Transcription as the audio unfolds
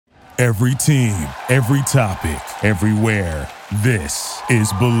Every team, every topic, everywhere. This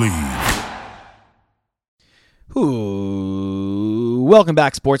is Believe. Ooh, welcome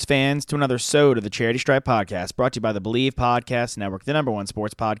back, sports fans, to another SODE of the Charity Stripe podcast, brought to you by the Believe Podcast Network, the #1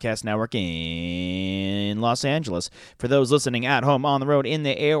 sports podcast network in Los Angeles. For those listening at home, on the road, in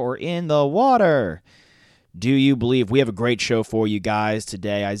the air, or in the water, do you believe? We have a great show for you guys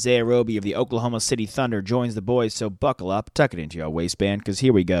today. Isaiah Roby of the Oklahoma City Thunder joins the boys, so buckle up, tuck it into your waistband, because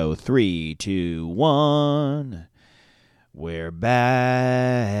here we go. 3, 2, 1. We're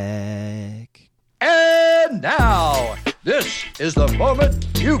back. And now, this is the moment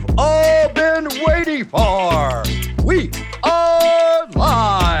you've all been waiting for. We are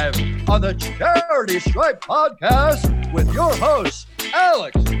live on the Charity Stripe podcast with your hosts,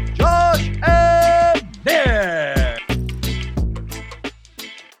 Alex, Josh, and Nick.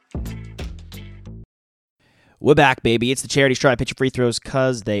 We're back, baby. It's the Charity Stripe. Hit your free throws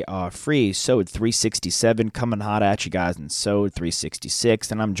because they are free. SODE 367 coming hot at you guys in SODE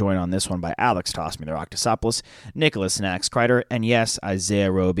 366. And I'm joined on this one by Alex Toss Me the Octosopoulos, Nicholas Snacks Kreider, and yes,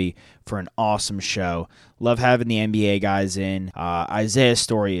 Isaiah Roby for an awesome show. Love having the NBA guys in. Isaiah's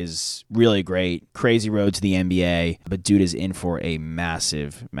story is really great. Crazy road to the NBA. But dude is in for a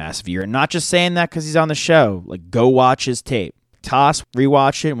massive, massive year. And not just saying that because he's on the show. Like, go watch his tape. Toss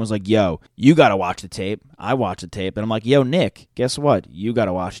rewatched it and was like, yo, you got to watch the tape. I watched the tape. And I'm like, yo, Nick, guess what? You got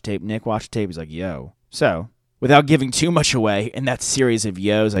to watch the tape. Nick watched the tape. He's like, yo. So, without giving too much away in that series of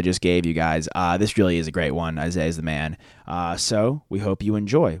yos I just gave you guys, this really is a great one. Isaiah's the man. So, we hope you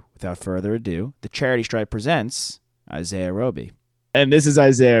enjoy. Without further ado, the Charity Stripe presents Isaiah Roby. And this is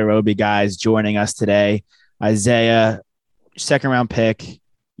Isaiah Roby, guys, joining us today. Isaiah, second-round pick.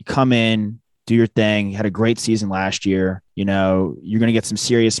 You come in, do your thing. You had a great season last year. You know, you're going to get some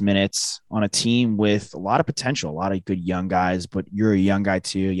serious minutes on a team with a lot of potential, a lot of good young guys, but you're a young guy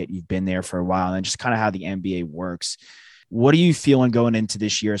too, yet you've been there for a while, and just kind of how the NBA works. What are you feeling going into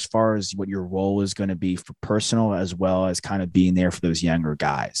this year as far as what your role is going to be for personal as well as kind of being there for those younger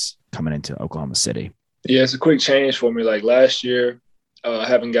guys coming into Oklahoma City? Yeah, it's a quick change for me. Like last year,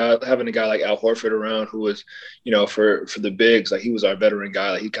 having a guy like Al Horford around who was, you know, for the bigs, like he was our veteran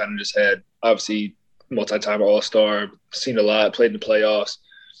guy. Like he kind of just had obviously multi-time All-Star, seen a lot, played in the playoffs.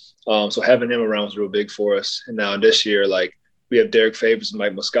 So having him around was real big for us. And now this year, like we have Derek Favors and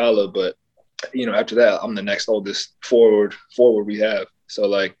Mike Muscala, but you know, after that, I'm the next oldest forward we have. So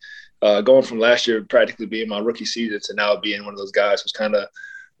like going from last year practically being my rookie season to now being one of those guys who's kind of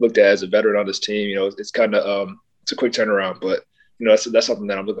looked at as a veteran on this team, you know, it's kind of it's a quick turnaround, but you know, that's something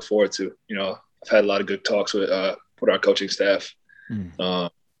that I'm looking forward to. You know, I've had a lot of good talks with our coaching staff.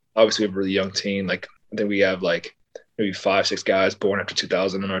 Obviously, we have a really young team. Like I think we have like maybe 5-6 guys born after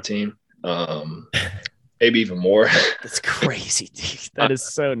 2000 on our team, maybe even more. That's crazy, dude. That is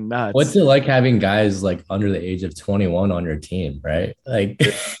so nuts. What's it like having guys like under the age of 21 on your team, right? Like,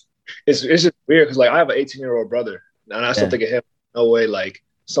 it's just weird because like I have an 18-year-old brother, and I still think of him. No way, like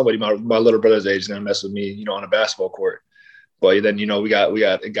somebody my little brother's age is gonna mess with me, you know, on a basketball court. But then, you know, we got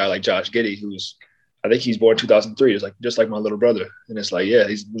a guy like Josh Giddey, who's, I think he's born 2003. It's like just like my little brother, and it's like, yeah,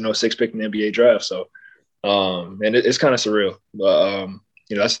 he's, you know, 6th pick in the NBA draft. So, and it's kind of surreal, but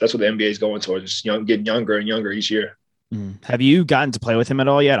you know, that's what the NBA is going towards, just getting younger and younger each year. Have you gotten to play with him at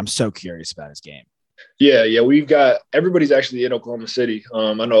all yet? I'm so curious about his game. Yeah, we've got everybody's actually in Oklahoma City.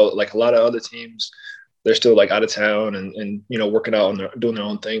 I know like a lot of other teams, they're still like out of town and you know working out and doing their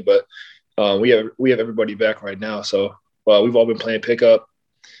own thing, but we have everybody back right now. So. We've all been playing pickup.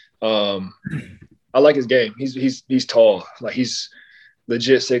 I like his game. He's tall. Like he's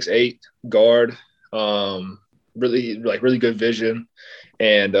legit 6'8" guard. Really good vision.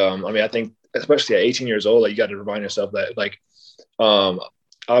 And I mean, I think especially at 18 years old, like you got to remind yourself that like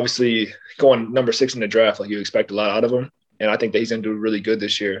obviously going number 6 in the draft, like you expect a lot out of him. And I think that he's gonna do really good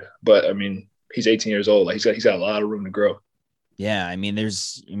this year. But I mean, he's 18 years old. Like he's got a lot of room to grow. Yeah, I mean,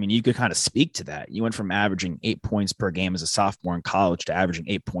 you could kind of speak to that. You went from averaging 8 points per game as a sophomore in college to averaging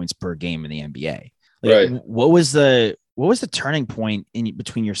 8 points per game in the NBA. Like, right. What was the turning point in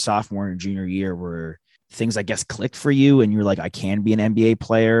between your sophomore and junior year where things, I guess, clicked for you and you're like, I can be an NBA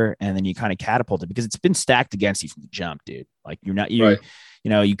player, and then you kind of catapulted because it's been stacked against you from the jump, dude. Like you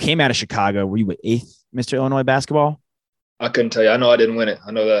know, you came out of Chicago. Were you 8th Mr. Illinois basketball? I couldn't tell you. I know I didn't win it.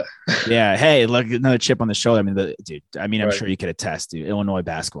 I know that. Yeah. Hey, look, another chip on the shoulder. I mean, dude. I mean, I'm Right. sure you could attest, dude. Illinois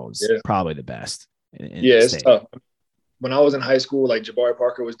basketball is probably the best. It's tough. When I was in high school, like Jabari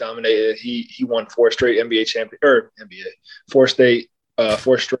Parker was dominated. He won 4 straight four straight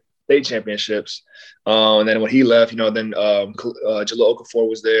state championships. And then when he left, you know, then Jahlil Okafor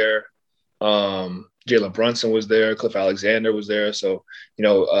was there. Jalen Brunson was there. Cliff Alexander was there. So,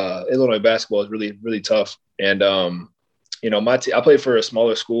 Illinois basketball is really, really tough. And, I played for a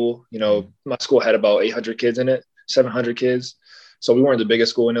smaller school. My school had about 800 kids in it, 700 kids. So we weren't the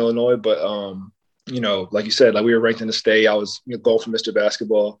biggest school in Illinois, but, like you said, like we were ranked in the state. I was going for Mr.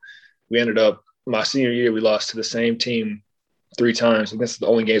 Basketball. We ended up my senior year, we lost to the same team 3 times. And this is the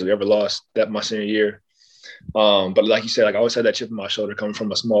only games we ever lost that my senior year. But like you said, like I always had that chip on my shoulder coming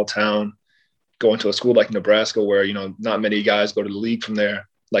from a small town, going to a school like Nebraska where, not many guys go to the league from there.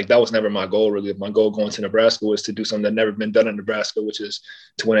 Like that was never my goal, really. My goal going to Nebraska was to do something that never been done in Nebraska, which is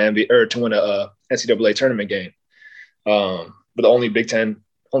to win an NBA or to win a NCAA tournament game. But the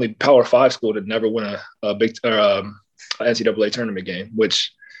only Power 5 school to never win a big NCAA tournament game,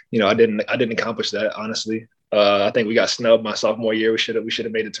 which I didn't accomplish that, honestly. I think we got snubbed my sophomore year. We should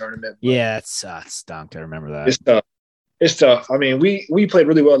have made a tournament. Yeah, it stunk. I remember that. It's tough. It's tough. I mean, we played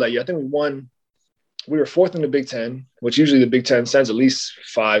really well that year. I think we won. We were 4th in the Big Ten, which usually the Big Ten sends at least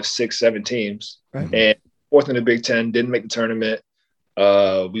 5, 6, 7 teams. Right. And 4th in the Big Ten, didn't make the tournament.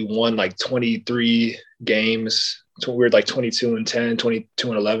 We won like 23 games. We were like 22-10,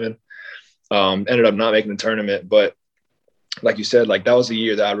 22-11. Ended up not making the tournament. But like you said, like that was the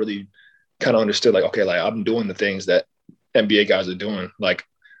year that I really kind of understood, like, okay, like I'm doing the things that NBA guys are doing. Like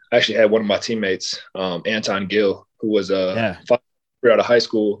I actually had one of my teammates, Anton Gill, who was 5 years out of high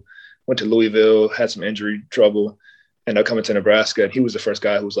school, went to Louisville, had some injury trouble, ended up coming to Nebraska. And he was the first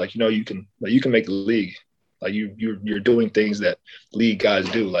guy who was like, you can make the league. Like you're doing things that league guys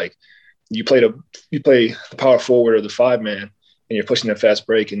do. Like you play the power forward or the 5-man and you're pushing a fast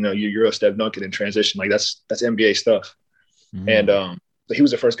break and you're Euro step dunking in transition. Like that's NBA stuff. Mm-hmm. And so he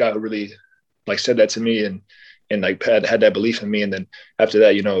was the first guy who really like said that to me and like had that belief in me. And then after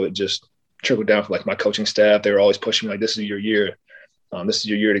that, it just trickled down from like my coaching staff. They were always pushing me like, this is your year. This is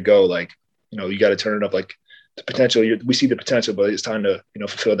your year to go. Like, you got to turn it up. Like the potential, we see the potential, but it's time to,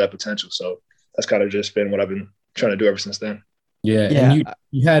 fulfill that potential. So that's kind of just been what I've been trying to do ever since then. Yeah. And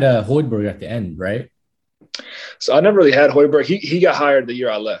you had Hoiberg at the end, right? So I never really had Hoiberg. He got hired the year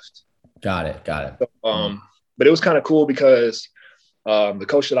I left. Got it. So, but it was kind of cool because the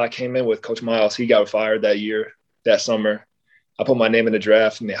coach that I came in with, Coach Miles, he got fired that summer. I put my name in the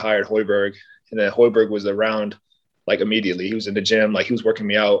draft and they hired Hoiberg. And then Hoiberg was around like immediately. He was in the gym, like he was working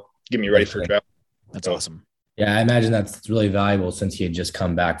me out, getting me ready for the draft. That's awesome. Yeah, I imagine that's really valuable since he had just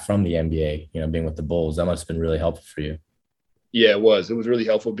come back from the NBA, being with the Bulls. That must have been really helpful for you. Yeah, it was. It was really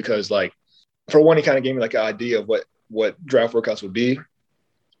helpful because like, for one, he kind of gave me like an idea of what draft workouts would be.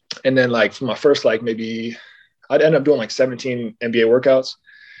 And then like for my first, like maybe I'd end up doing like 17 NBA workouts.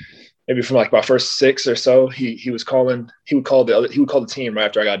 Maybe from like my first 6 or so, he would call the team right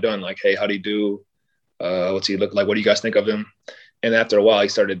after I got done. Like, hey, how do you do? What's he look like? What do you guys think of him? And after a while, I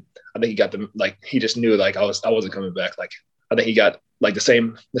think he got them, like, he just knew like I wasn't coming back. Like, I think he got like the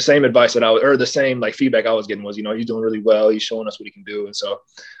same advice or the same like feedback I was getting was, he's doing really well. He's showing us what he can do. And so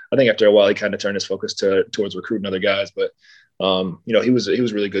I think after a while, he kind of turned his focus towards recruiting other guys. But, he was a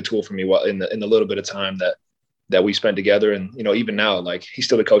really good tool for me in the little bit of time that we spent together. And, even now, like he's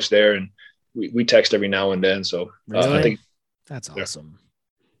still the coach there and we text every now and then. So really? I think that's awesome.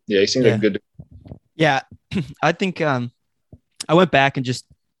 Yeah. He seems like a good. Yeah. I think I went back and just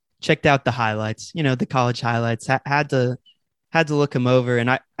checked out the highlights, the college highlights, had to look him over. And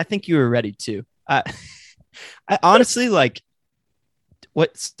I think you were ready too. I honestly, like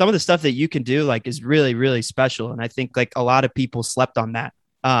what some of the stuff that you can do, like, is really, really special. And I think like a lot of people slept on that.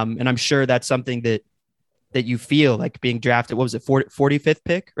 And I'm sure that's something that you feel like being drafted. What was it? 45th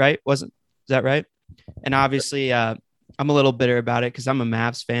pick, right? Is that right? And obviously I'm a little bitter about it because I'm a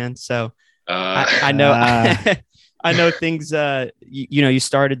Mavs fan. So I know, I know things, you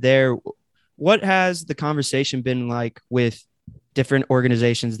started there. What has the conversation been like with different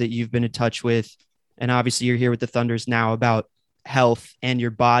organizations that you've been in touch with? And obviously you're here with the Thunders now about health and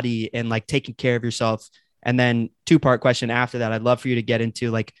your body and like taking care of yourself. And then 2-part question after that, I'd love for you to get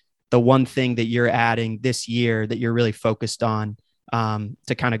into like the one thing that you're adding this year that you're really focused on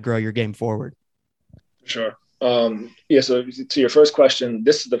to kind of grow your game forward. Sure. So to your first question,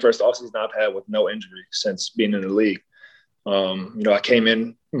 this is the first offseason I've had with no injury since being in the league. I came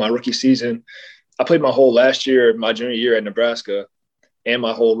in my rookie season. I played my whole last year, my junior year at Nebraska, and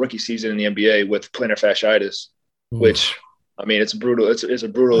my whole rookie season in the NBA with plantar fasciitis, which, I mean, it's brutal. It's a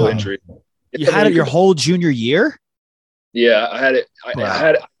brutal injury. You had it your whole junior year? Yeah, I had it.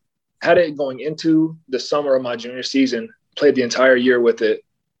 I had it going into the summer of my junior season, played the entire year with it,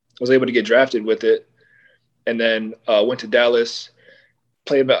 was able to get drafted with it. And then went to Dallas,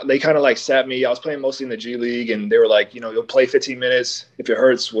 they kind of like sat me. I was playing mostly in the G League, and they were like, you'll play 15 minutes. If it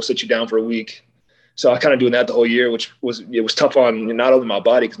hurts, we'll sit you down for a week. So I kind of doing that the whole year, which was tough on not only my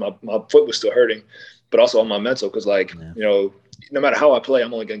body because my foot was still hurting, but also on my mental because no matter how I play,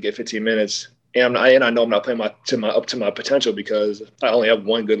 I'm only going to get 15 minutes, and I know I'm not playing up to my potential because I only have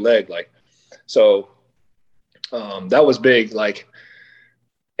one good leg. So that was big.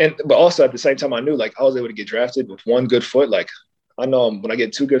 But also at the same time, I knew I was able to get drafted with one good foot. I know when I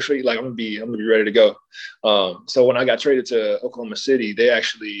get two good feet, I'm gonna be ready to go. So when I got traded to Oklahoma City, they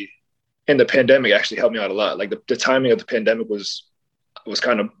actually, and the pandemic actually helped me out a lot. The timing of the pandemic was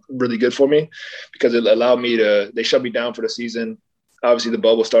kind of really good for me because it allowed me they shut me down for the season. Obviously the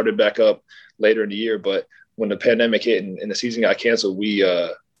bubble started back up later in the year, but when the pandemic hit and the season got canceled,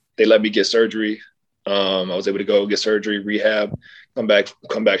 they let me get surgery. I was able to go get surgery, rehab, come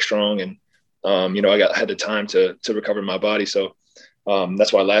back strong. And, I had the time to recover my body. So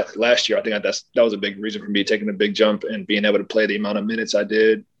that's why last year, I think that was a big reason for me taking a big jump and being able to play the amount of minutes I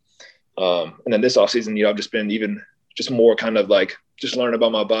did. And then this offseason, I've just been even just more kind of just learning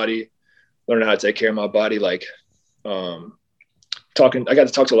about my body, learning how to take care of my body. I got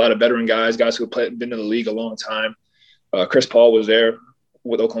to talk to a lot of veteran guys who have been in the league a long time. Chris Paul was there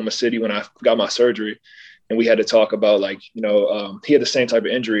with Oklahoma City when I got my surgery, and we had to talk about he had the same type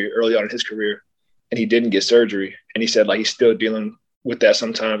of injury early on in his career, and he didn't get surgery, and he said he's still dealing with that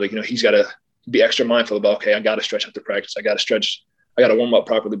sometimes. He's got to be extra mindful about, okay, I got to stretch after practice, I got to warm up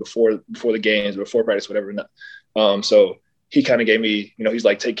properly before the games, before practice, whatever. So he kind of gave me, he's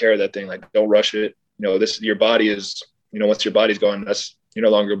take care of that thing, don't rush it. Your body is, once your body's gone, you're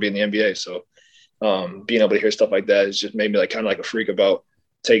no longer gonna be in the NBA. So being able to hear stuff like that has just made me kind of a freak about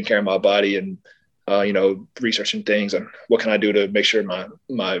taking care of my body and researching things and what can I do to make sure my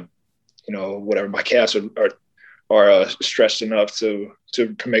whatever my calves are stretched enough to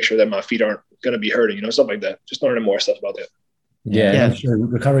make sure that my feet aren't going to be hurting, stuff like that. Just learning more stuff about that. Yeah. I'm sure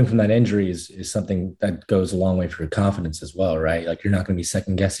recovering from that injury is something that goes a long way for your confidence as well, right? You're not going to be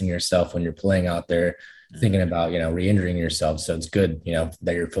second guessing yourself when you're playing out there, thinking about, re-injuring yourself. So it's good,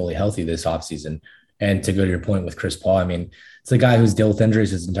 that you're fully healthy this offseason. And to go to your point with Chris Paul, it's a guy who's dealt with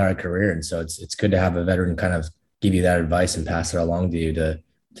injuries his entire career. And so it's good to have a veteran kind of give you that advice and pass it along to you to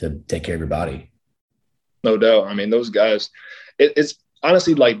take care of your body. No doubt. Those guys, it's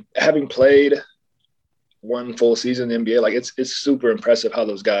honestly having played one full season in the NBA, it's super impressive how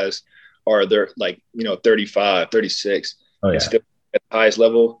those guys are. They're 35, 36, and still at the highest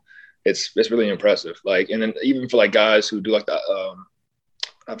level. It's really impressive. And then even for guys who do the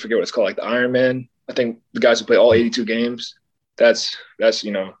I forget what it's called, the Ironman. I think the guys who play all 82 games, that's a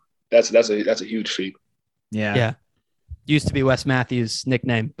huge feat. Yeah. Yeah. Used to be Wes Matthews'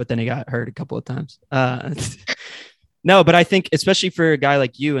 nickname, but then he got hurt a couple of times. No, but I think especially for a guy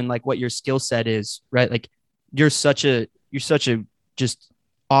like you and what your skill set is, right? You're such a just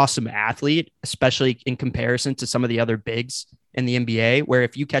awesome athlete, especially in comparison to some of the other bigs in the NBA, where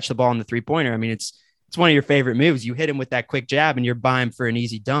if you catch the ball in the 3-pointer, it's one of your favorite moves. You hit him with that quick jab and you're buying for an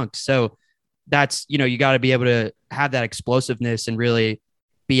easy dunk. So that's, you got to be able to have that explosiveness and really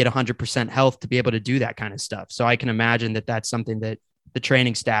be at 100% health to be able to do that kind of stuff. So I can imagine that that's something that the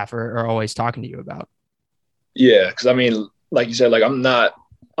training staff are always talking to you about. Yeah. Cause like you said, I'm not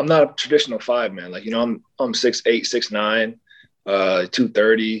a traditional 5-man. I'm 6'8", 6'9",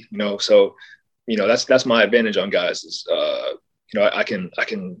 230, so, that's my advantage on guys is, I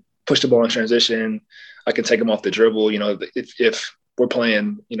can push the ball in transition. I can take them off the dribble. If we're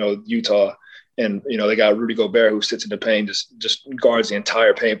playing, Utah and, they got Rudy Gobert who sits in the paint, just guards the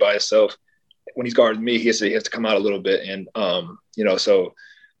entire paint by himself. When he's guarding me, he has to come out a little bit. And, so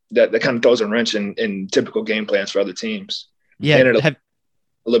that kind of throws a wrench in typical game plans for other teams. Yeah. And a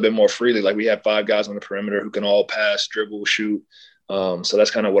little bit more freely. We have 5 guys on the perimeter who can all pass, dribble, shoot. So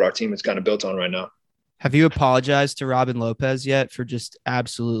that's kind of what our team is kind of built on right now. Have you apologized to Robin Lopez yet for just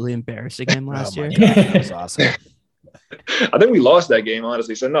absolutely embarrassing him last year? God, that was awesome. I think we lost that game,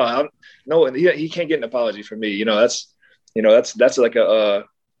 honestly. So he can't get an apology from me. That's that's a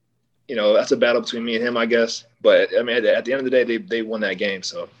battle between me and him, I guess. But at the end of the day, they won that game.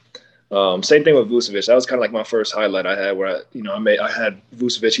 So same thing with Vucevic. That was kind of my first highlight I had, where I had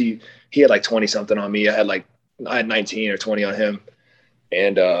Vucevic. He had 20 something on me. I had 19 or 20 on him,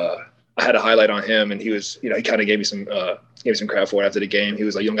 and I had a highlight on him, and he was, he kind of gave me some crap for it after the game. He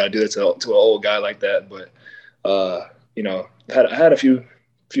was like, "You don't got to do that to an old guy like that." But I had a few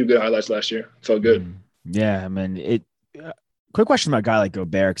good highlights last year. Felt good. Yeah, quick question about a guy like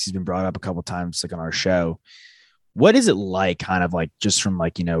Gobert, because he's been brought up a couple times on our show. What is it like, kind of like just from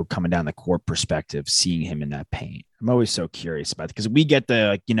like, coming down the court perspective, seeing him in that paint? I'm always so curious about it because we get the,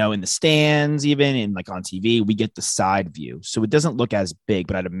 like, in the stands, even in like on TV, we get the side view. So it doesn't look as big,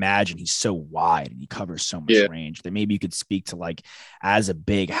 but I'd imagine he's so wide and he covers so much range that maybe you could speak to, like, as a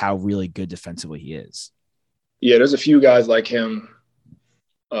big, how really good defensively he is. Yeah, there's a few guys like him.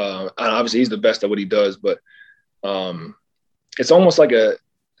 And obviously he's the best at what he does, but it's almost like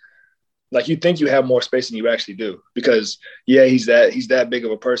you think you have more space than you actually do, because he's that big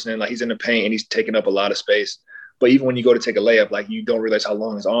of a person, and like he's in the paint and he's taking up a lot of space. But even when you go to take a layup, like you don't realize how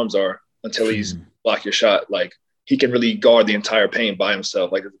long his arms are until he's block your shot. Like he can really guard the entire paint by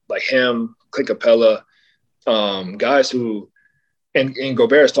himself. Like him, Clint Capella, guys who, and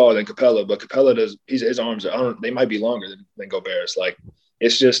Gobert is taller than Capella, but Capella his arms they might be longer than Gobert's. Like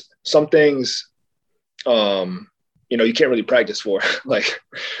it's just some things, you can't really practice for.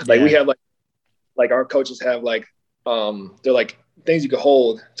 We have like our coaches have they're like things you can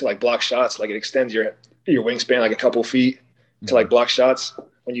hold to like block shots. Like it extends your wingspan like a couple feet to like block shots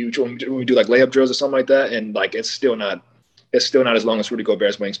when we do like layup drills or something like that. And like it's still not as long as Rudy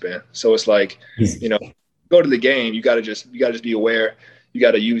Gobert's wingspan. So it's like, go to the game, you gotta just be aware. You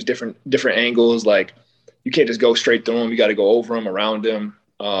gotta use different angles. Like you can't just go straight through him. You gotta go over him, around him.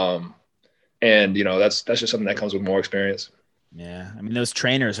 And that's just something that comes with more experience. Yeah. I mean, those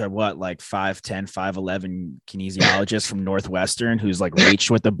trainers are what, like 5'10", 5'11" kinesiologists from Northwestern who's like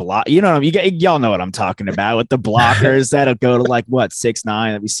reached with the block. Y'all know what I'm talking about with the blockers that'll go to like 6'9"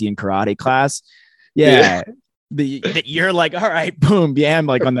 that we see in karate class. Yeah. You're like, all right, boom, bam,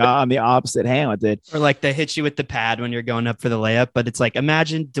 like on the opposite hand with it. Or like they hit you with the pad when you're going up for the layup, but it's like,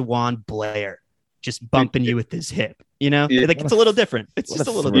 imagine DeJuan Blair just bumping you with his hip. Like it's a little different. It's just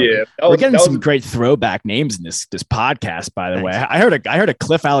a little different. Yeah, we're getting some great throwback names in this podcast, by the way. I heard a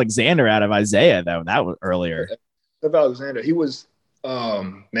Cliff Alexander out of Isaiah though. That was earlier. Cliff Alexander, he was,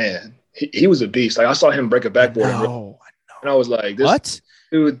 man, he was a beast. Like I saw him break a backboard, and I was like,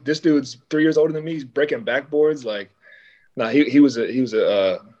 this dude's 3 years older than me. He's breaking backboards. Like, he was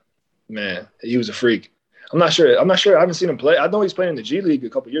a man. He was a freak. I'm not sure. I haven't seen him play. I know he's playing in the G League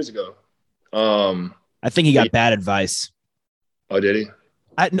a couple years ago. I think he got bad advice. Oh, did he?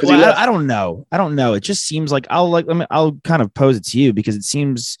 I don't know. It just seems like I'll kind of pose it to you because it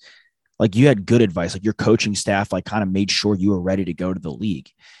seems like you had good advice. Like your coaching staff, like kind of made sure you were ready to go to the league.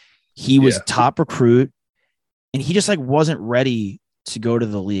 He was top recruit and he just like wasn't ready to go to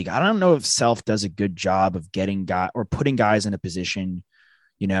the league. I don't know if Self does a good job of getting or putting guys in a position,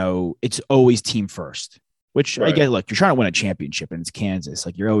 it's always team first, which I get. Look, you're trying to win a championship and it's Kansas.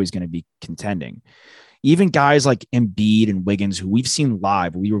 Like you're always going to be contending. Even guys like Embiid and Wiggins, who we've seen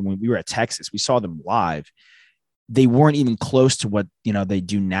live, when we were at Texas, we saw them live. They weren't even close to what, they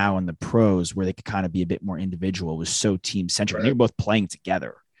do now in the pros, where they could kind of be a bit more individual. It was so team centric. Right. They were both playing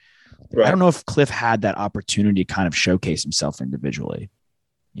together. Right. I don't know if Cliff had that opportunity to kind of showcase himself individually,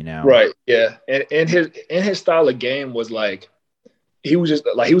 Right. Yeah. And his style of game was like, he was just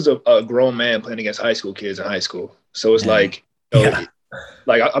like, he was a grown man playing against high school kids in high school. So it's like,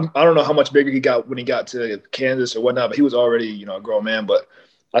 like, I don't know how much bigger he got when he got to Kansas or whatnot, but he was already, a grown man. But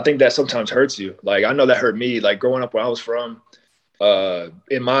I think that sometimes hurts you. Like, I know that hurt me. Like growing up where I was from,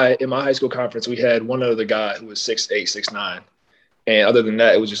 in my high school conference, we had one other guy who was 6'8", 6'9". And other than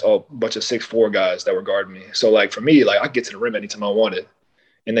that, it was just a bunch of 6'4" guys that were guarding me. So like for me, like I get to the rim anytime I wanted.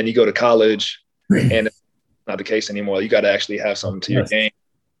 And then you go to college and it's not the case anymore. You got to actually have something to your game.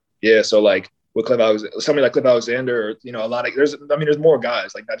 Yeah. So like with somebody like Cliff Alexander, or, a lot of, there's more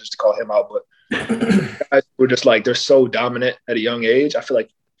guys, like not just to call him out, but guys were just like, they're so dominant at a young age. I feel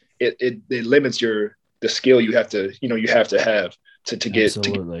like it limits the skill you have to have to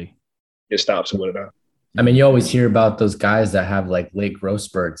get stops or whatever. I mean, you always hear about those guys that have like late growth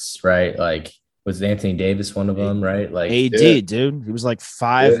spurts, right? Like, was Anthony Davis one of them, right? Like AD, dude, he was like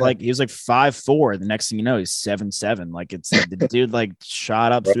 5, like he was like 5'4". The next thing you know, he's 7'7". Like it's like the dude like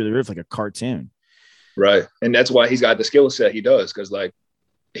shot up through the roof like a cartoon. Right, and that's why he's got the skill set he does, because like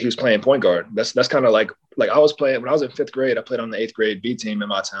he was playing point guard. That's kind of like I was playing when I was in 5th grade. I played on the 8th grade B team in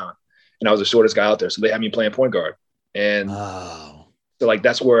my town, and I was the shortest guy out there, so they had me playing point guard. And so like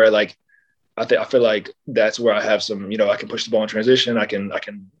that's where like I feel like that's where I have some, I can push the ball in transition. I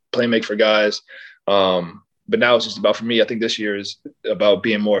can play make for guys. But now it's just about, for me, I think this year is about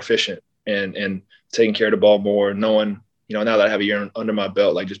being more efficient and taking care of the ball more, knowing, now that I have a year under my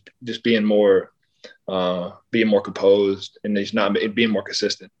belt, like just being more composed and just not being more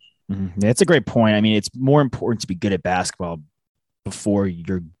consistent. Mm-hmm. That's a great point. I mean, it's more important to be good at basketball before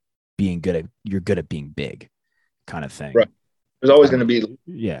you're good at being big kind of thing. Right. There's always going to be,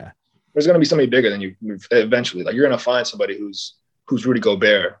 there's going to be somebody bigger than you eventually. Like you're going to find somebody who's Rudy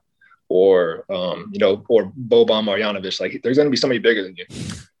Gobert or or Boban Marjanovic. Like there's going to be somebody bigger than you.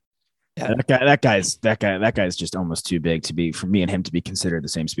 Yeah, that guy's just almost too big to be for me and him to be considered the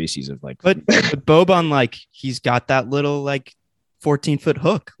same species of like. But Boban, like he's got that little like 14-foot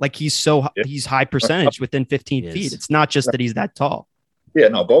hook. Like he's high percentage within 15 feet. It's not just that he's that tall. Yeah,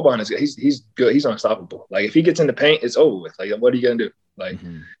 no, Boban is he's good. He's unstoppable. Like if he gets in the paint, it's over with. Like what are you gonna do? Like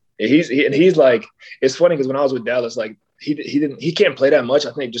he's like, it's funny because when I was with Dallas, like he can't play that much.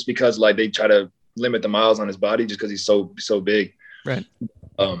 I think just because like they try to limit the miles on his body just because he's so big. Right.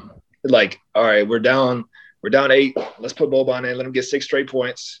 Like, all right, we're down 8. Let's put Boban in. Let him get 6 straight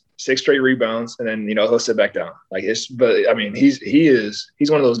points, 6 straight rebounds, and then he'll sit back down. Like but I mean, he's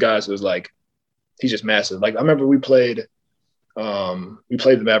one of those guys who's like, he's just massive. Like I remember we played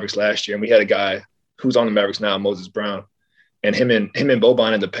the Mavericks last year, and we had a guy who's on the Mavericks now, Moses Brown, and him and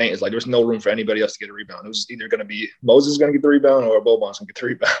Boban in the paint is like there's no room for anybody else to get a rebound. It was either going to be Moses going to get the rebound or Boban's going to get the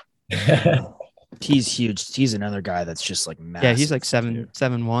rebound. He's huge. He's another guy that's just like massive. Yeah, he's like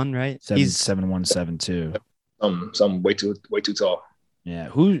 7'1", right? He's 7'1", 7'2". Some way too tall. Yeah.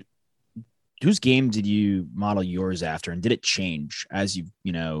 Whose game did you model yours after, and did it change as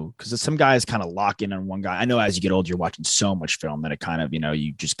because some guys kind of lock in on one guy. I know as you get older, you're watching so much film that it kind of,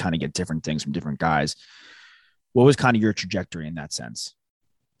 you just kind of get different things from different guys. What was kind of your trajectory in that sense?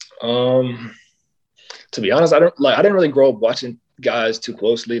 To be honest, I didn't really grow up watching guys too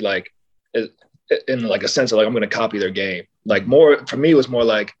closely, like in like a sense of like I'm going to copy their game. Like more for me, it was more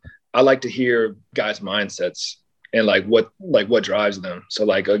like I like to hear guys' mindsets and like what drives them. So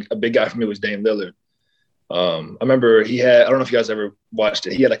like a big guy for me was Dame Lillard. I remember I don't know if you guys ever watched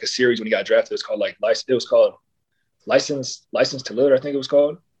it. He had like a series when he got drafted. It was called License to Lillard, I think it was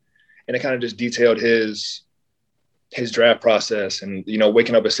called. And it kind of just detailed his draft process and,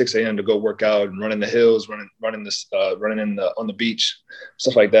 waking up at 6 a.m. to go work out and running the hills, running on the beach,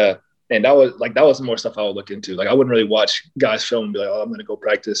 stuff like that. And that was more stuff I would look into. Like I wouldn't really watch guys film and be like, oh, I'm going to go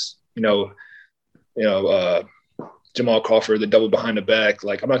practice, Jamal Crawford, the double behind the back.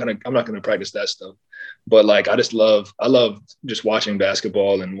 Like I'm not gonna practice that stuff. But like I love just watching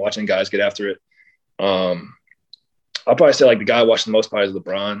basketball and watching guys get after it. I'll probably say like the guy I watched the most part is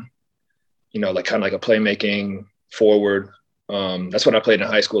LeBron. Like kind of like a playmaking forward. That's what I played in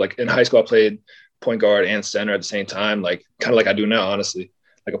high school. Like in high school, I played point guard and center at the same time. Like kind of like I do now, honestly,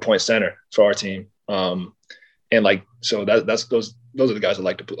 like a point center for our team. And like so those are the guys I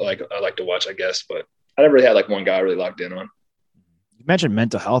like to watch, I guess. But I never really had like one guy I really locked in on. You mentioned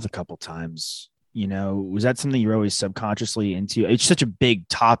mental health a couple times. Was that something you're always subconsciously into? It's such a big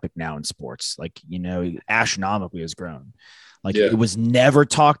topic now in sports. Like, astronomically has grown. Like It was never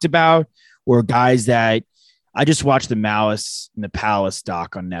talked about, or guys that I just watched the Malice and the Palace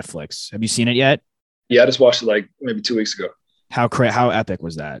doc on Netflix. Have you seen it yet? Yeah, I just watched it like maybe 2 weeks ago. How epic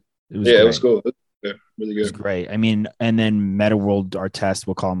was that? It was cool. Yeah, really good. It was great. I mean, and then Meta World Artest,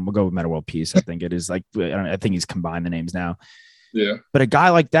 we'll go with Meta World Peace. I think it is like, I think he's combined the names now. Yeah. But a guy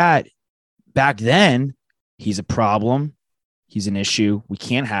like that back then, he's a problem. He's an issue. We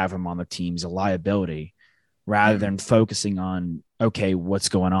can't have him on the team. He's a liability rather than focusing on, okay, what's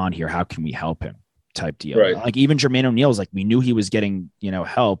going on here? How can we help him type deal? Right. Like even Jermaine O'Neal's like, we knew he was getting,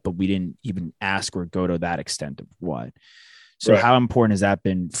 help, but we didn't even ask or go to that extent of what. So how important has that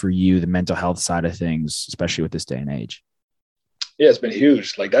been for you, the mental health side of things, especially with this day and age? Yeah, it's been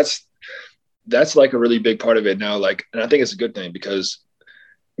huge. Like that's like a really big part of it now. Like, and I think it's a good thing because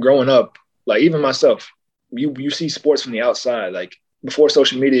growing up, like even myself, you see sports from the outside. Like before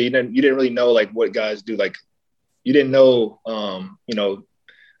social media, you didn't really know like what guys do. Like you didn't know,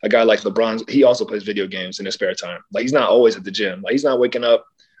 a guy like LeBron, he also plays video games in his spare time. Like he's not always at the gym. Like he's not waking up.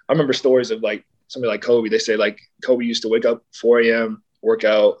 I remember stories of like somebody like Kobe. They say like Kobe used to wake up 4 a.m., work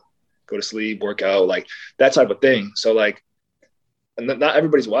out, go to sleep, work out, like that type of thing. So like, not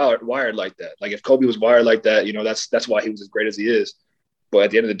everybody's wired like that. Like if Kobe was wired like that, that's why he was as great as he is. But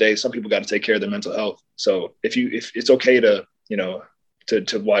at the end of the day, some people got to take care of their mental health. So if it's okay to,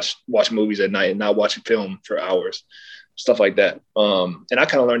 to watch movies at night and not watch film for hours, stuff like that. And I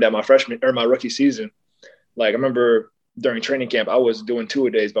kind of learned that my rookie season. Like I remember during training camp, I was doing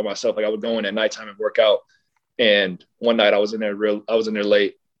 2-a-days by myself. Like I would go in at nighttime and work out. And one night I was in there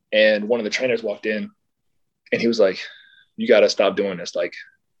late, and one of the trainers walked in, and he was like, "You got to stop doing this. Like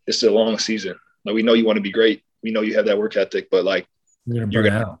this is a long season. Like we know you want to be great. We know you have that work ethic, but like you're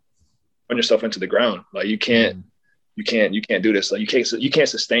gonna run yourself into the ground. Like you can't do this. Like you can't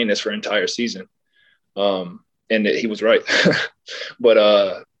sustain this for an entire season." And he was right. But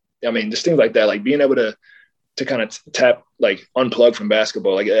I mean, just things like that, like being able to to kind of tap, like unplug from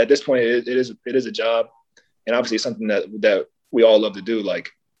basketball. Like at this point, it is a job, and obviously it's something that we all love to do. Like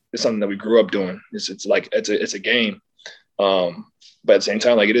it's something that we grew up doing. It's like it's a game, but at the same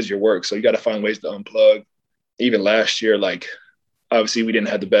time, like it is your work. So you got to find ways to unplug. Even last year, like obviously we didn't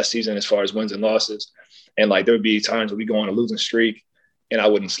have the best season as far as wins and losses, and like there would be times where we go on a losing streak, and I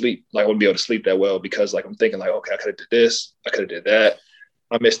wouldn't sleep. Like I wouldn't be able to sleep that well because like I'm thinking like, okay, I could have did this, I could have did that.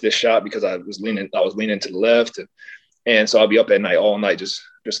 I missed this shot because I was leaning to the left, and so I'll be up at night all night just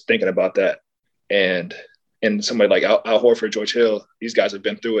thinking about that. And somebody like Al Horford, George Hill, these guys have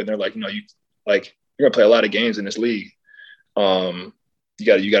been through it, and they're like, you're gonna play a lot of games in this league.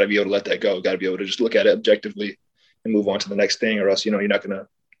 You got to be able to let that go. You got to be able to just look at it objectively and move on to the next thing, or else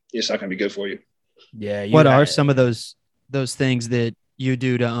it's not gonna be good for you. Yeah. What are some of those things that you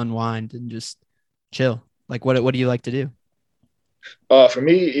do to unwind and just chill? Like what do you like to do? For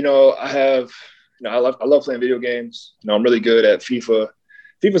me, I love playing video games. I'm really good at FIFA.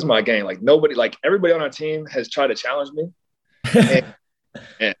 FIFA's my game. Like everybody on our team has tried to challenge me, and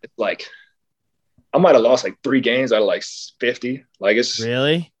it's like I might have lost like 3 games out of like 50. Like it's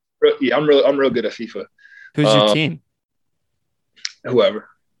really, yeah. I'm real good at FIFA. Who's your team? Whoever.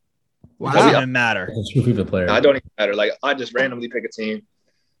 Wow. Doesn't even matter. It's a true FIFA player. I don't even matter. Like I just randomly pick a team.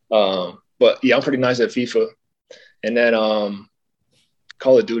 But yeah, I'm pretty nice at FIFA, and then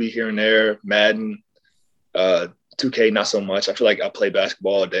Call of Duty here and there, Madden, 2K, not so much. I feel like I play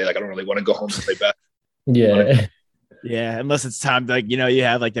basketball all day. Like I don't really want to go home and play basketball. Yeah. Yeah, unless it's time, like, you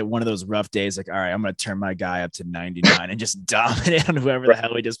have like that one of those rough days, like, all right, I'm going to turn my guy up to 99 and just dominate on whoever the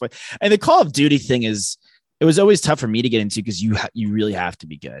hell we just play. And the Call of Duty thing it was always tough for me to get into because you really have to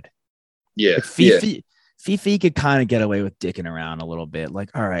be good. Yeah. Like FIFA, you could kind of get away with dicking around a little bit.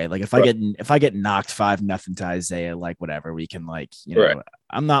 Like, all right, like if I get knocked 5-0 to Isaiah, like whatever, we can like,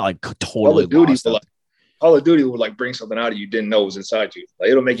 I'm not like totally Call of Duty will like bring something out of you didn't know was inside you.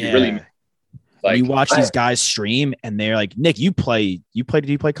 Like it'll make you really. Like you watch these guys stream and they're like, Nick, did you play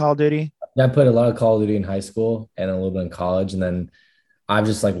Call of Duty? I played a lot of Call of Duty in high school and a little bit in college. And then I've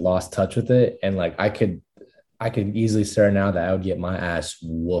just like lost touch with it. And like, I could easily say now that I would get my ass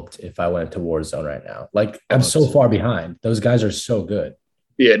whooped if I went to Warzone right now. Like I'm so far behind. Those guys are so good.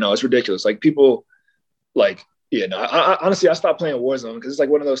 Yeah, no, it's ridiculous. Like people like, yeah, no, I honestly, I stopped playing Warzone because it's like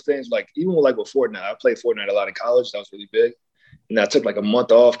one of those things, like even with Fortnite, I played Fortnite a lot in college. That was really big. And I took like a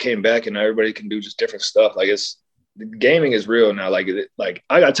month off, came back, and everybody can do just different stuff. Like gaming is real now. Like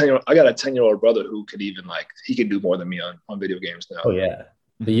I got a 10-year-old brother who could even he can do more than me on video games now. Oh yeah,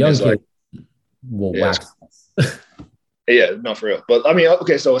 the young kid will wax. Yeah, no, for real. But I mean,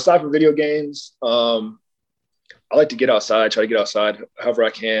 okay. So aside from video games, I like to get outside. Try to get outside however I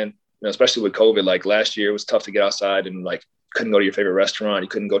can. Especially with COVID. Like last year, it was tough to get outside and couldn't go to your favorite restaurant. You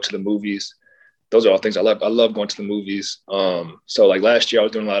couldn't go to the movies. Those are all things I love. I love going to the movies. So like last year I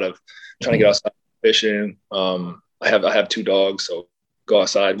was doing a lot of trying to get outside fishing. I have 2 dogs, so go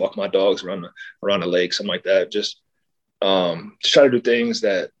outside, walk my dogs around the lake, something like that. Just try to do things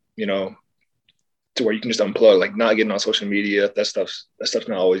that, to where you can just unplug, like not getting on social media. That stuff's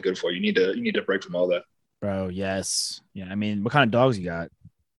not always good for you. You need to break from all that. Bro, yes. Yeah. I mean, what kind of dogs you got?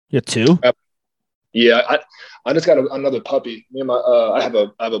 You have 2? Yeah. I just got another puppy. Me and I have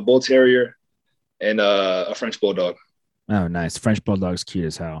a bull terrier and a French bulldog. Oh, nice. French bulldog's cute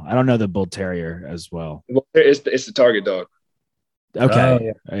as hell. I don't know the bull terrier as well. It's the target dog.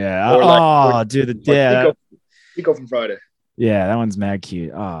 Okay. Yeah. Dude. Pico from Friday. Yeah, that one's mad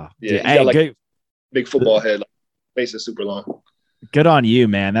cute. Oh, yeah. Hey, got good. Big football head. Face is super long. Good on you,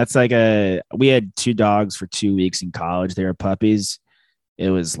 man. That's like we had 2 dogs for 2 weeks in college. They were puppies. It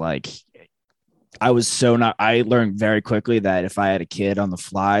was like, I learned very quickly that if I had a kid on the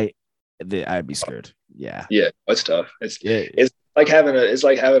fly, I'd be screwed. Yeah. Yeah. It's tough. It's like having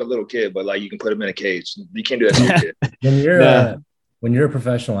a little kid, but you can put him in a cage. You can't do that to your kid. When you're a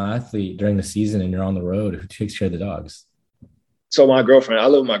professional athlete during the season and you're on the road, who takes care of the dogs? So my girlfriend, I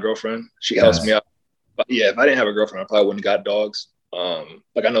live with my girlfriend. She helps me out. But yeah, if I didn't have a girlfriend, I probably wouldn't have got dogs. I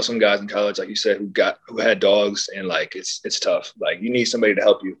know some guys in college, like you said, who had dogs, and it's tough. Like you need somebody to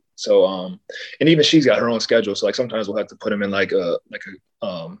help you. So and even she's got her own schedule. So sometimes we'll have to put them in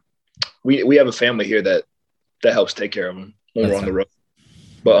we have a family here that helps take care of them when we're on the road.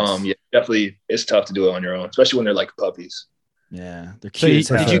 But yeah, definitely it's tough to do it on your own, especially when they're like puppies. Yeah, they're cute.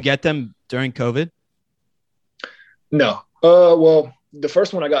 So did you get them during COVID? No. Well, the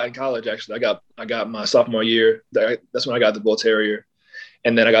first one I got in college, actually, I got my sophomore year. That's when I got the bull terrier,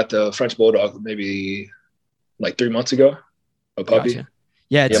 and then I got the French bulldog maybe 3 months ago. A puppy. Gotcha.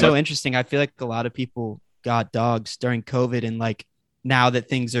 Yeah, it's so interesting. I feel like a lot of people got dogs during COVID, and now that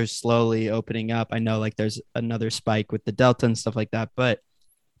things are slowly opening up. I know like there's another spike with the Delta and stuff like that, but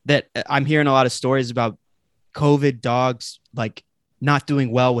that I'm hearing a lot of stories about COVID dogs like not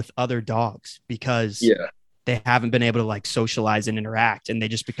doing well with other dogs because they haven't been able to like socialize and interact, and they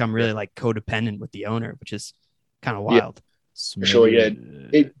just become really like codependent with the owner, which is kind of wild. For sure. Yeah.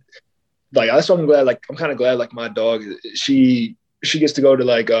 That's why I'm glad, like, I'm kind of glad, like, my dog, she gets to go to,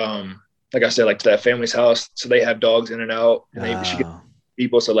 like I said, like, to that family's house. So they have dogs in and out, and she gets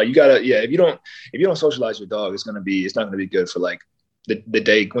people. So, like, you gotta, if you don't socialize your dog, it's not gonna be good for, like, the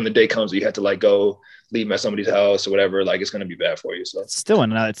day, when the day comes, you have to, like, go leave them at somebody's house or whatever. Like, it's gonna be bad for you. So it's still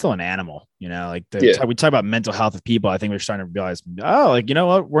an animal, you know, like we talk about mental health of people. I think we're starting to realize, like, you know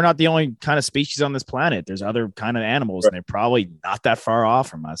what, we're not the only kind of species on this planet. There's other kind of animals, and they're probably not that far off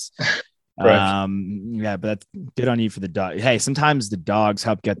from us. But that's good on you for the dog. Hey, sometimes the dogs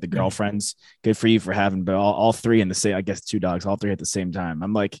help get the girlfriends. Good for you for having, but all three in the same, I guess 2 dogs, all 3 at the same time.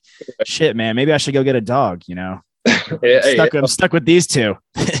 I'm like, shit, man, maybe I should go get a dog, you know? I'm stuck with these 2.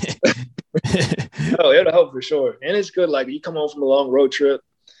 Oh, it'll help for sure. And it's good. Like, you come home from a long road trip,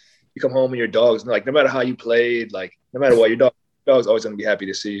 you come home and your dog's like, no matter how you played, like, no matter what, your dog's always going to be happy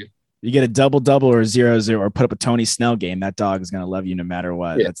to see you. You get a double or 0-0 or put up a Tony Snell game, that dog is going to love you no matter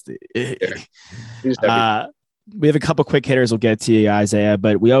what. Yeah. That's we have a couple quick hitters we'll get to you, Isaiah,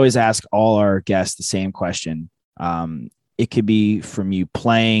 but we always ask all our guests the same question. It could be from you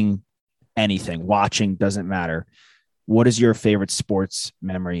playing, anything, watching, doesn't matter. What is your favorite sports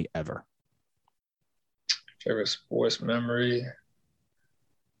memory ever? Favorite sports memory?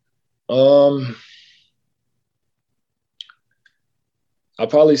 I'll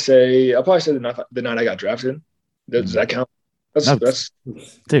probably say the night I got drafted. Does that count? That's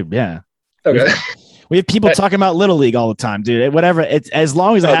dude. Yeah. Okay. We have people talking about Little League all the time, dude. Whatever. It's as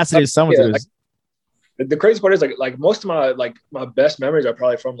long as it has to do with someone. The crazy part is like most of my best memories are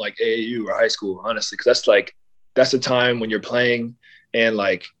probably from like AAU or high school, honestly, because that's the time when you're playing and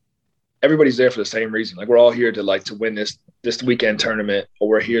like everybody's there for the same reason. Like, we're all here to win this weekend tournament, or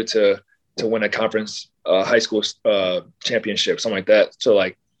we're here to win a conference high school championship, something like that. So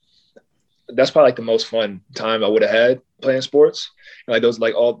like that's probably like the most fun time I would have had playing sports. And like those,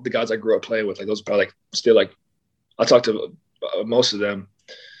 like all the guys I grew up playing with, like those are probably like still like I talk to most of them.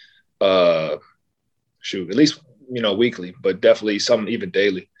 At least weekly, but definitely some even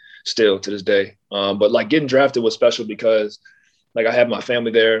daily still to this day. But like getting drafted was special because like I had my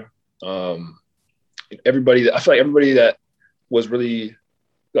family there. I feel like everybody that was really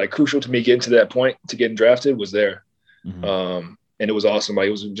like crucial to me getting to that point to getting drafted was there. Mm-hmm. And it was awesome. Like,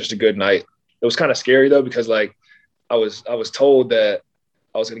 it was just a good night. It was kind of scary though, because like I was told that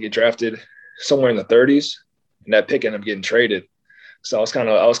I was going to get drafted somewhere in the 30s, and that pick ended up getting traded. So I was kind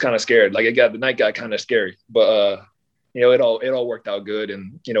of scared. Like, the night got kind of scary, but it all worked out good,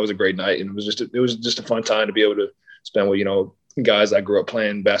 and it was a great night, and it was just a fun time to be able to spend with guys I grew up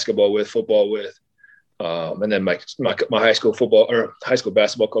playing basketball with, football with, and then my high school football or high school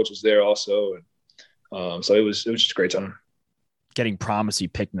basketball coach was there also, and so it was just a great time. Getting promised you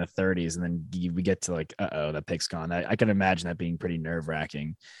picked in the 30s, and then we get to like, that pick's gone. I can imagine that being pretty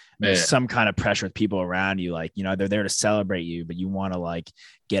nerve-wracking. There's some kind of pressure with people around you, like, they're there to celebrate you, but you want to like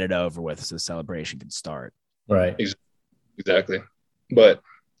get it over with so the celebration can start. Right. Exactly. But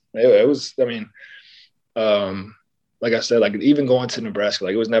it was, like I said, like even going to Nebraska,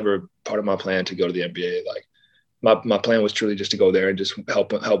 like it was never part of my plan to go to the NBA. Like my plan was truly just to go there and just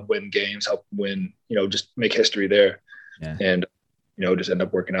help win games, help win, just make history there. Yeah. And, just end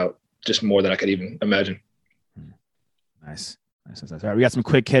up working out just more than I could even imagine. Nice. All right, we got some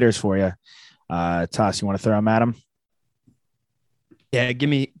quick hitters for you. Toss, you want to throw them at him? Yeah, give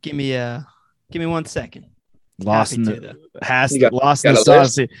me 1 second. Lost in the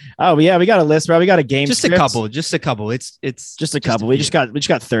sauce. Oh yeah, we got a list, bro. We got a game. Just a couple. It's just a couple. We just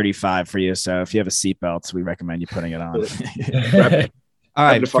got 35 for you. So if you have a seatbelt, we recommend you putting it on. All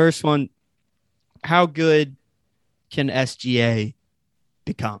right, first one. How good can SGA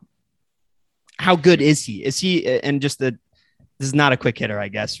become? How good is he? Is he, and just this is not a quick hitter, I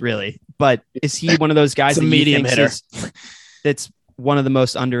guess, really, but is he one of those guys that medium hitter that's one of the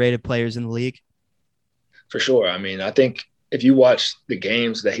most underrated players in the league? For sure. I think if you watch the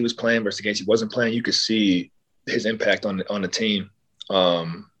games that he was playing versus the games he wasn't playing, you could see his impact on the team.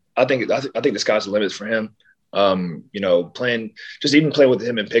 I think the sky's the limit for him. Playing with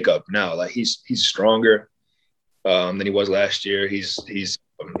him in pickup now, like he's stronger than he was last year. He's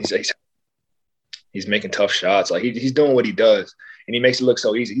making tough shots. Like he's doing what he does, and he makes it look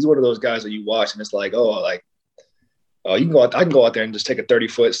so easy. He's one of those guys that you watch and it's like, I can go out there and just take a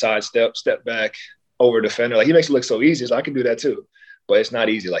 30-foot side step back over a defender. Like he makes it look so easy. So I can do that too. but it's not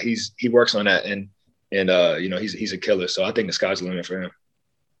easy. Like he works on that, and you know, he's a killer. So I think the sky's the limit for him.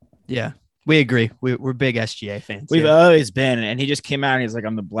 Yeah, we agree. We're big SGA fans. We've here. always been, and he just came out and he's like,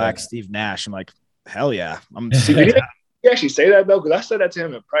 I'm the Black Steve Nash. I'm like, hell yeah. I'm super. Did he actually say that though? Because I said that to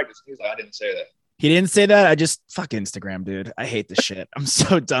him in practice. He's like, I didn't say that. He didn't say that. I just fuck Instagram, dude. I hate this shit. I'm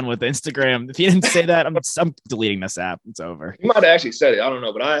so done with Instagram. If he didn't say that, I'm deleting this app. It's over. He might have actually said it. I don't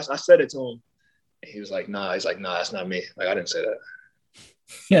know, but I said it to him. And he was like, nah. He's like, nah, that's not me. Like, I didn't say that.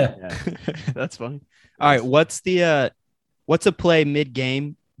 Yeah. That's funny. All right, what's a play mid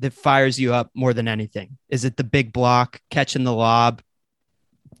game that fires you up more than anything? Is it the big block, catching the lob,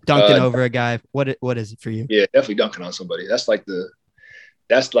 dunking over a guy? What is it for you? Yeah, definitely dunking on somebody. That's like the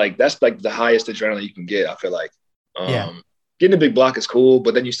highest adrenaline you can get. I feel like getting a big block is cool,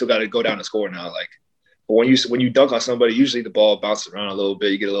 but then you still got to go down and score now. Like, but when you dunk on somebody, usually the ball bounces around a little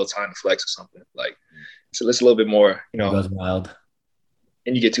bit. You get a little time to flex or something. Like, so it's a little bit more, you know. It goes wild.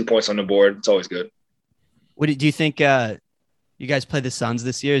 And you get 2 points on the board. It's always good. What do you think? You guys play the Suns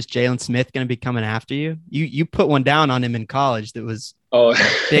this year. Is Jalen Smith going to be coming after you? You put one down on him in college that was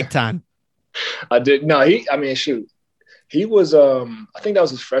big time. I did. No, shoot. He was, I think that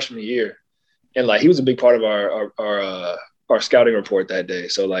was his freshman year. And like, he was a big part of our scouting report that day.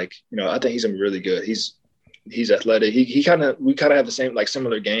 So like, you know, I think he's really good. He's athletic. We kind of have the same, like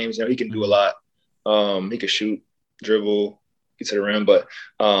similar games. You know, he can do a lot. He can shoot, dribble, get to the rim, but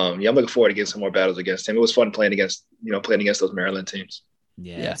I'm looking forward to getting some more battles against him. It was fun playing against those Maryland teams.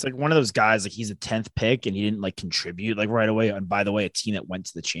 Yeah. It's like one of those guys, like he's a 10th pick and he didn't like contribute like right away. And by the way, a team that went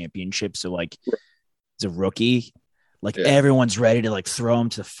to the championship. So like he's a rookie. Like everyone's ready to like throw him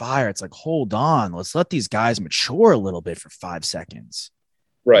to the fire. It's like, hold on, let's let these guys mature a little bit for 5 seconds.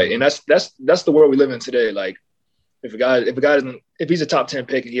 Right. And that's the world we live in today. Like if he's a top 10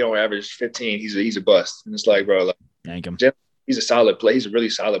 pick and he don't average 15, he's a bust. And it's like, bro, like, yank him. He's a solid player. He's a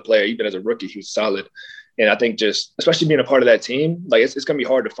really solid player. Even as a rookie, he was solid. And I think just, especially being a part of that team, like it's going to be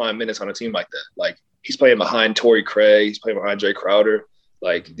hard to find minutes on a team like that. Like he's playing behind Torrey Craig. He's playing behind Jay Crowder.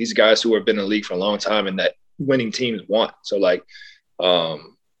 Like these guys who have been in the league for a long time and that winning teams want. So like, I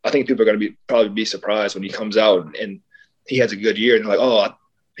think people are going to probably be surprised when he comes out and he has a good year and they're like, oh,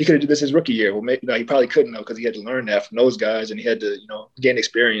 he could have did this his rookie year. Well, maybe, he probably couldn't because he had to learn that from those guys and he had to, gain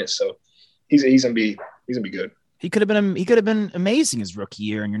experience. So he's going to be good. He could have been amazing his rookie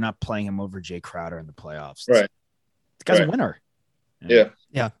year, and you're not playing him over Jay Crowder in the playoffs. Right. The guy's a winner. Yeah.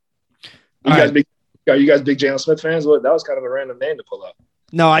 Are you guys big Jalen Smith fans? Well, that was kind of a random name to pull out.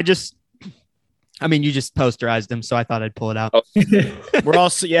 No, you just posterized him, so I thought I'd pull it out. Oh. We're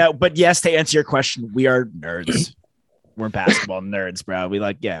also, but yes, to answer your question, we are nerds. We're basketball nerds, bro. We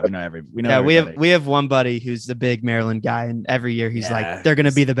know. We have one buddy who's the big Maryland guy, and every year he's like, they're going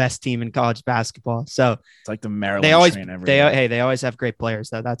to be the best team in college basketball. So it's like the Maryland. They always have great players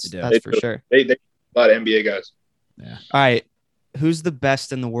though. That's for sure. They a lot of NBA guys. Yeah. All right, who's the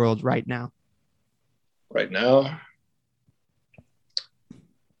best in the world right now? Right now,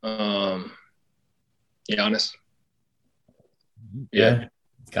 Giannis. Yeah.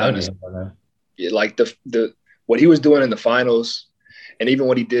 Giannis. Yeah, like the what he was doing in the finals, and even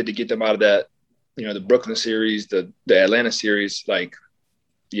what he did to get them out of that, the Brooklyn series, the Atlanta series, like,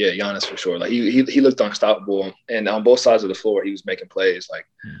 Giannis for sure. Like he looked unstoppable, and on both sides of the floor, he was making plays. Like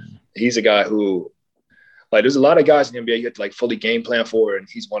he's a guy who, like, there's a lot of guys in the NBA you have to like fully game plan for, and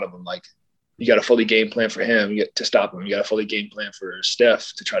he's one of them. Like you got a fully game plan for him, you get to stop him. You got a fully game plan for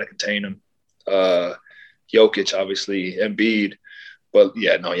Steph to try to contain him. Jokic, obviously, Embiid, but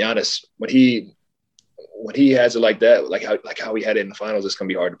Giannis when he has it like that, like how he had it in the finals, it's gonna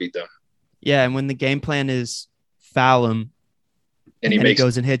be hard to beat them. Yeah, and when the game plan is foul him, and he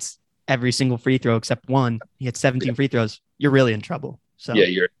goes and hits every single free throw except one, he hits 17 free throws, you're really in trouble. So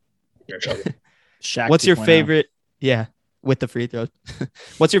you're in trouble. Shaq What's your favorite? Yeah, with the free throws.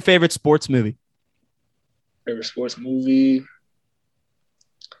 What's your favorite sports movie? Favorite sports movie?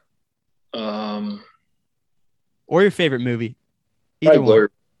 Or your favorite movie? Either one.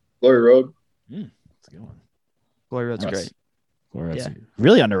 Glory Road. That's a good one. Glory Road's great. Glory Road's a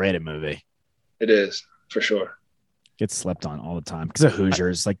really underrated movie. It is, for sure. Gets slept on all the time because of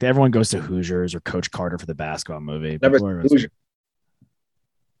Hoosiers. Like everyone goes to Hoosiers or Coach Carter for the basketball movie. Never seen Hoosiers.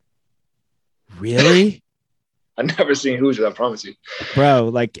 Really? I've never seen Hoosiers, I promise you. Bro,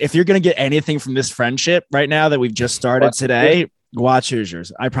 like if you're going to get anything from this friendship right now that we've just started today, watch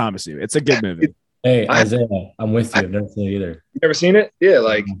Hoosiers. I promise you. It's a good movie. Hey, Isaiah, I'm with you. I've never seen it either. You never seen it? Yeah,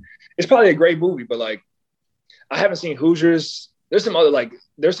 like it's probably a great movie, but like I haven't seen Hoosiers. There's some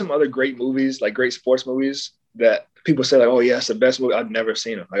other great movies, like great sports movies that people say like, oh yeah, it's the best movie. I've never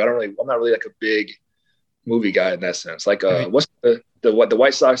seen them. Like I'm not really like a big movie guy in that sense. Like what's the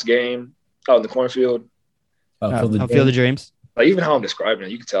White Sox game out in the cornfield. Field of Dreams. Like even how I'm describing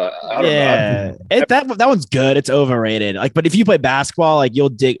it, you can tell. I don't know. That one's good. It's overrated. Like, but if you play basketball, like you'll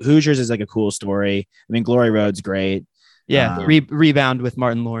dig. Hoosiers is like a cool story. I mean, Glory Road's great. Yeah, Rebound with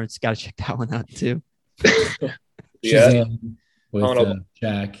Martin Lawrence. Got to check that one out too. Yeah, with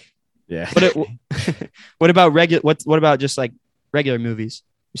Jack. Yeah. What about regular? What about just like regular movies?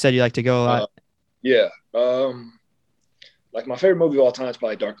 You said you like to go a lot. Yeah. Like my favorite movie of all time is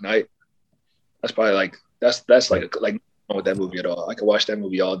probably Dark Knight. That's probably like that's like with that movie at all. I could watch that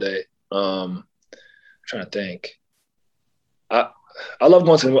movie all day. I'm trying to think. I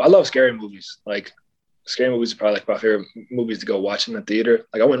love scary movies. Like scary movies are probably like my favorite movies to go watch in the theater.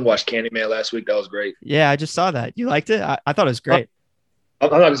 Like I went and watched Candyman last week. That was great. Yeah, I just saw that. You liked it? I thought it was great. I'm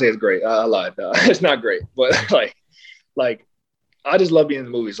not gonna say it's great. I lied. It's not great, but like I just love being in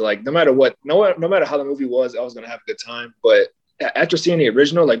the movies. Like no matter what, no matter how the movie was, I was gonna have a good time. But after seeing the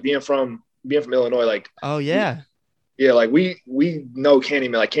original, like being from Illinois, like oh yeah. Yeah, like we know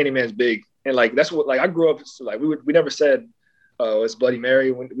Candyman. Like Candyman's big, and like that's what like I grew up. So, like we never said it's Bloody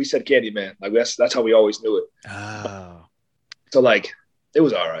Mary when we said Candyman. Like that's how we always knew it. Oh, so like it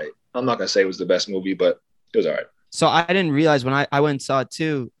was all right. I'm not gonna say it was the best movie, but it was all right. So I didn't realize when I went and saw it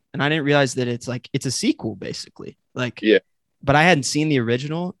too, and I didn't realize that it's a sequel basically. Like yeah, but I hadn't seen the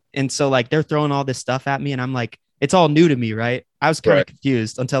original, and so like they're throwing all this stuff at me, and I'm like, it's all new to me, right? I was kind of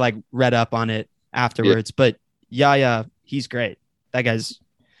confused until I read up on it afterwards, but. Yeah, he's great. That guy's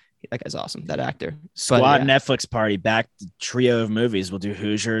awesome. That actor. Squad Netflix party back the trio of movies. We'll do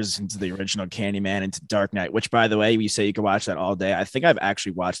Hoosiers into the original Candyman into Dark Knight. Which, by the way, you say you can watch that all day. I think I've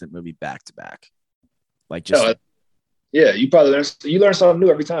actually watched that movie back to back. Like just yeah, you probably learn something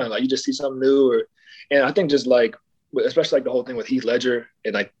new every time. Like you just see something new, and I think just like especially like the whole thing with Heath Ledger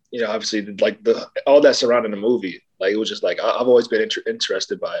and like obviously like all that surrounding the movie. Like it was just like I've always been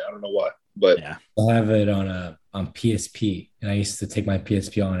interested by it. I don't know why, but yeah, I have it on PSP, and I used to take my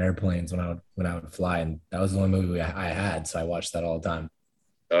PSP on airplanes when I would fly, and that was the only movie I had, so I watched that all the time.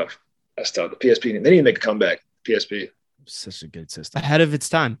 That's tough. The PSP, they need to make a comeback. PSP, such a good system, ahead of its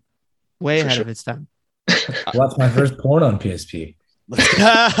time, way ahead of its time. Watched my first porn on PSP.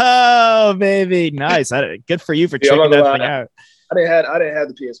 Oh, baby, nice. Good for you for checking that thing out. I didn't have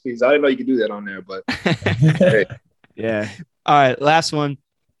the PSPs. I didn't know you could do that on there, but hey. Yeah. All right, last one.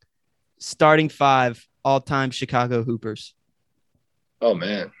 Starting 5 all-time Chicago Hoopers. Oh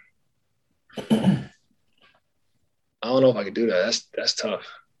man, I don't know if I could do that. That's tough.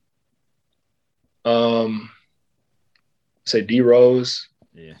 Say D Rose.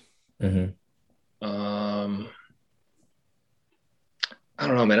 Yeah. Mm-hmm. I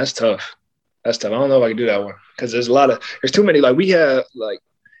don't know, man. That's tough. I don't know if I can do that one because there's too many. Like we have like,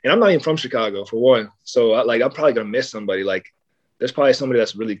 and I'm not even from Chicago for one, so I'm probably gonna miss somebody. Like there's probably somebody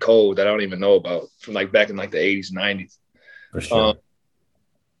that's really cold that I don't even know about from like back in like the 80s, 90s. For sure.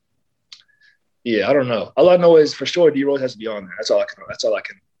 Yeah, I don't know. All I know is for sure D Rose has to be on there. That's all I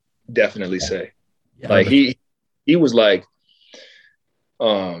can definitely say. Yeah. Like he was like,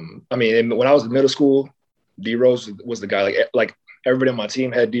 I mean, when I was in middle school, D Rose was the guy. Like everybody on my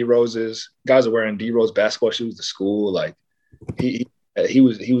team had D Roses. Guys are wearing D Rose basketball shoes to school. Like he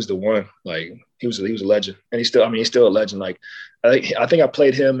was the one. Like he was a legend, and he's still a legend. Like I think I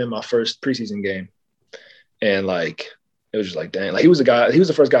played him in my first preseason game, and like it was just like dang. Like he was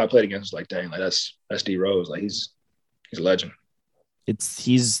the first guy I played against. Like dang, like that's D Rose. Like he's a legend.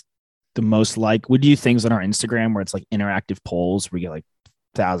 He's the most like we do things on our Instagram where it's like interactive polls where we get like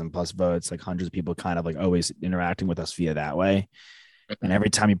 1,000+ votes, like hundreds of people kind of like always interacting with us via that way. And every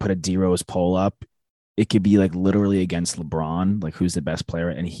time you put a D Rose poll up, it could be like literally against LeBron, like who's the best player,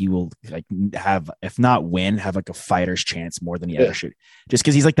 and he will like have, if not win, have like a fighter's chance more than he ever should, just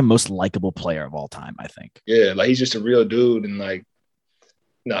because he's like the most likable player of all time, I think. Yeah, like he's just a real dude, and like,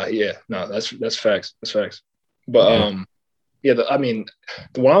 that's facts. That's facts. But I mean,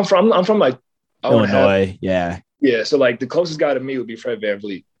 where I'm from like Illinois, yeah. So like the closest guy to me would be Fred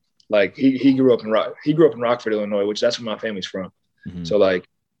VanVleet. Like he grew up in Rockford, Illinois, which that's where my family's from. Mm-hmm. So like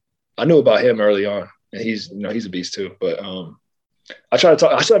I knew about him early on, and he's a beast too. But I tried to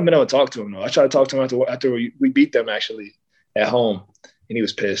talk. I still haven't been able to talk to him though. I tried to talk to him after we beat them actually at home, and he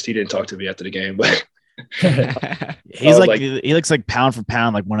was pissed. He didn't talk to me after the game, but he's he looks like pound for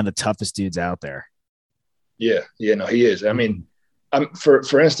pound like one of the toughest dudes out there. Yeah, no, he is. I mean,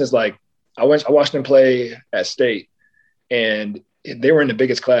 for instance, like I watched them play at State, and they were in the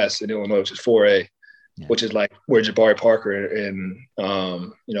biggest class in Illinois, which is 4A, which is like where Jabari Parker and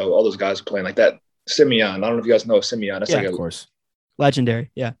all those guys are playing. Like that Simeon. I don't know if you guys know Simeon. That's of course,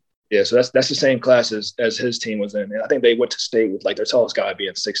 legendary. Yeah. Yeah, so that's the same class as his team was in. And I think they went to state with like their tallest guy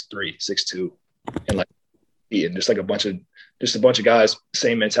being 6'3", 6'2", and like Eaton, just a bunch of guys,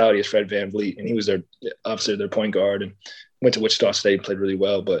 same mentality as Fred VanVleet, and he was obviously their point guard, and went to Wichita State and played really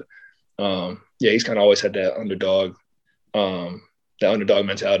well. But he's kind of always had that underdog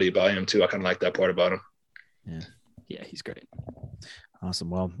mentality about him too. I kind of like that part about him. Yeah, he's great. Awesome.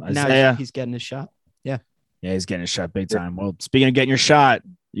 Well, now he's getting his shot. Yeah, he's getting his shot big time. Well, speaking of getting your shot,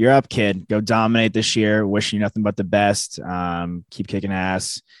 you're up, kid. Go dominate this year. Wishing you nothing but the best. Keep kicking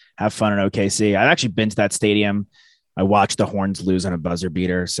ass. Have fun in OKC. I've actually been to that stadium. I watched the Horns lose on a buzzer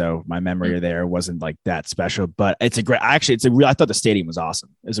beater, so my memory there wasn't like that special. But it's a great. Actually, I thought the stadium was awesome.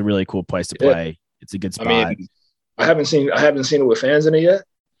 It's a really cool place to play. It's a good spot. I mean, I haven't seen it with fans in it yet.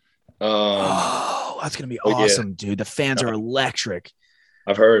 That's gonna be awesome, dude. The fans are electric.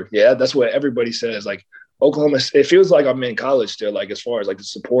 I've heard. Yeah, that's what everybody says. Like Oklahoma, it feels like I'm in college still. Like as far as like the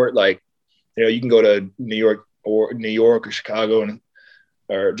support, like you can go to New York or Chicago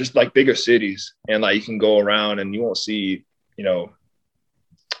or just like bigger cities, and like you can go around and you won't see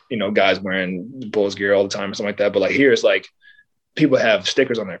guys wearing Bulls gear all the time or something like that. But like here, it's like people have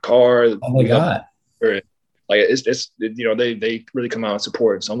stickers on their car. Oh my God. Like they really come out and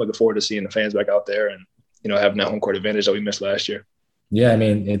support. So I'm looking forward to seeing the fans back out there and having that home court advantage that we missed last year. Yeah, I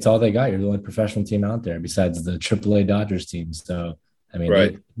mean, it's all they got. You're the only professional team out there besides the AAA Dodgers team. So, I mean,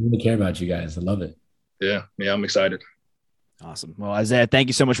 right. They really care about you guys. I love it. Yeah, I'm excited. Awesome. Well, Isaiah, thank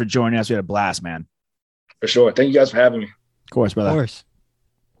you so much for joining us. We had a blast, man. For sure. Thank you guys for having me. Of course, brother. Of course.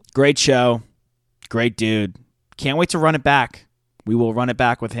 Great show. Great dude. Can't wait to run it back. We will run it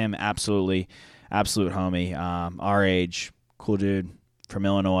back with him. Absolutely. Absolute homie. Our age. Cool dude from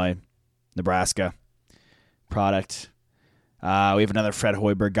Illinois, Nebraska. Product. We have another Fred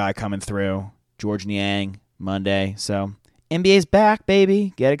Hoiberg guy coming through. George Niang Monday. So NBA's back,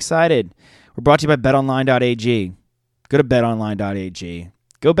 baby. Get excited. We're brought to you by betonline.ag. Go to betonline.ag.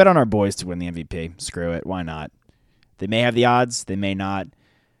 Go bet on our boys to win the MVP. Screw it. Why not? They may have the odds. They may not.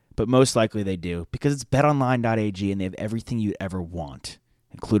 But most likely they do. Because it's betonline.ag and they have everything you'd ever want,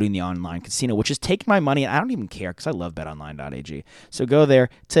 including the online casino, which is taking my money. And I don't even care because I love betonline.ag. So go there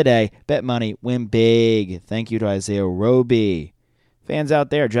today. Bet money. Win big. Thank you to Isaiah Roby. Fans out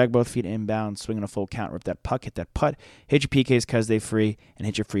there, drag both feet inbound, swing a full count, rip that puck, hit that putt, hit your PKs because they free, and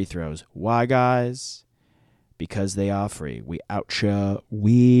hit your free throws. Why, guys? Because they are free. We outcha.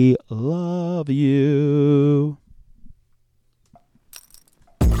 We love you.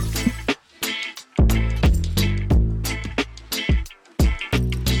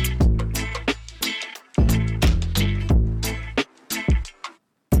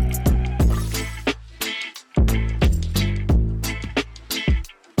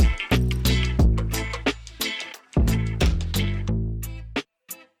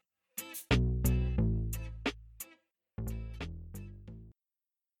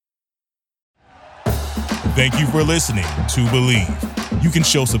 Thank you for listening to Believe. You can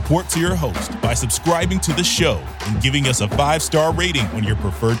show support to your host by subscribing to the show and giving us a 5-star rating on your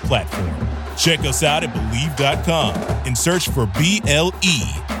preferred platform. Check us out at Believe.com and search for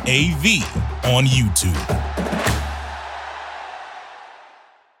BLEAV on YouTube.